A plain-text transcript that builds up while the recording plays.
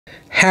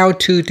How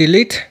to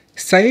delete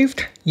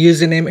saved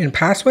username and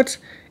passwords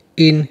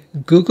in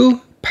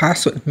Google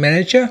Password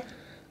Manager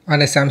on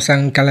the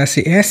Samsung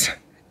Galaxy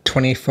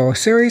S24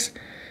 series.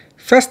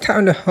 First, tap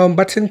on the home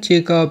button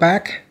to go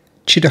back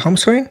to the home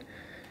screen.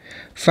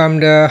 From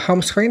the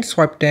home screen,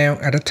 swipe down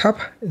at the top,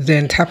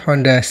 then tap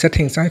on the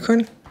settings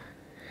icon.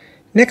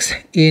 Next,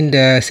 in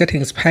the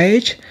settings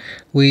page,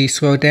 we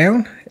scroll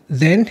down,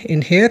 then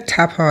in here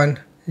tap on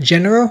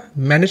General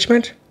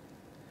Management.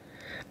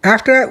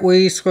 After that,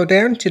 we scroll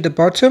down to the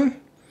bottom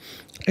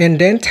and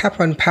then tap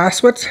on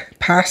Passwords,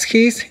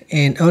 Passkeys,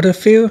 and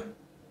Autofill.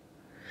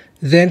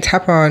 Then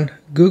tap on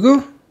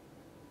Google.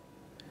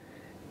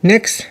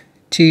 Next,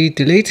 to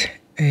delete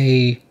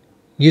a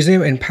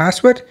username and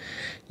password,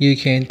 you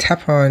can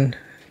tap on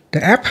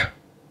the app,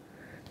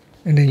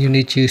 and then you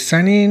need to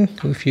sign in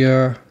with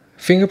your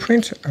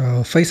fingerprint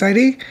or Face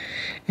ID.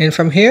 And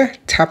from here,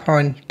 tap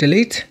on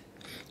Delete,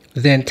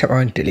 then tap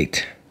on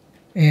Delete.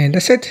 And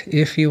that's it.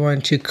 If you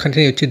want to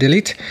continue to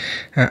delete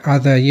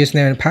other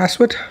username and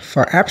password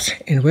for apps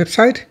and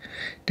website,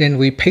 then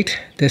repeat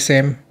the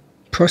same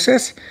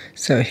process.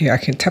 So here I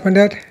can tap on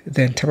that,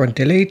 then tap on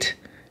Delete,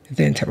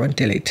 then tap on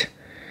Delete.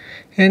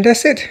 And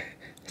that's it.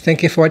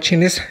 Thank you for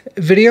watching this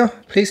video.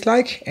 Please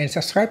like and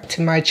subscribe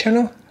to my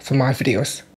channel for more videos.